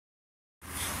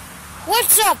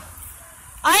What's up?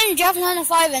 I'm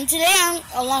Jeff95 and today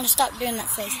I want to stop doing that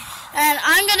face. And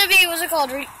I'm going to be,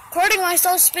 recording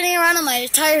myself spinning around on my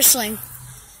tire sling.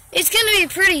 It's going to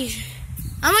be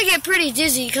I'm going to get pretty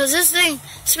dizzy because this thing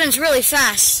spins really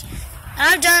fast.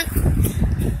 And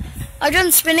I've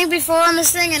done spinning before on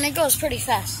this thing and it goes pretty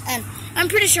fast. And I'm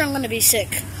pretty sure I'm going to be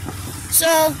sick.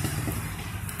 So,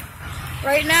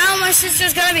 right now my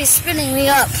sister's going to be spinning me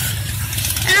up.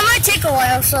 And it might take a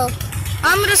while, so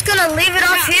I'm just going to leave it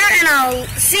off here and I'll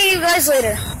see you guys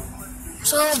later.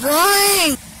 So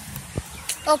boring.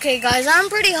 Okay guys, I'm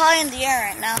pretty high in the air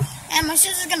right now. And my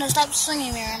sister's going to stop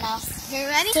swinging me right now. You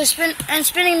ready? To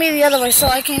spinning me the other way so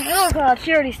I can, oh god,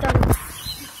 she already started.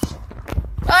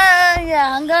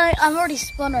 Yeah, I'm already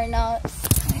spun right now.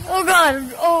 Oh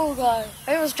god,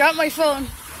 I almost dropped my phone.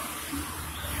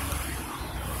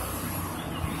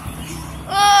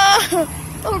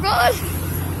 Oh god.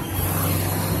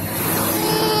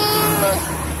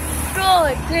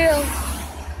 God damn.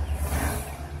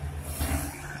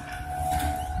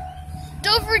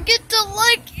 Don't forget to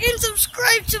like and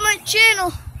subscribe to my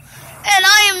channel. And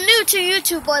I am new to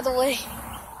YouTube, by the way.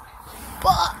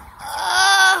 But,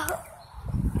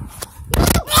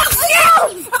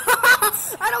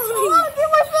 I don't want to get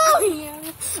my phone.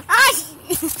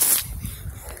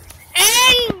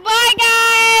 And bye,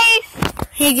 guys.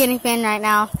 He's getting pinned right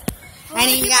now. And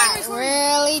he got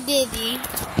really dizzy.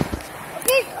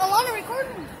 Okay, I want to record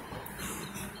him.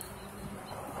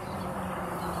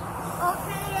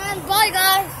 Okay, and bye,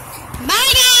 guys.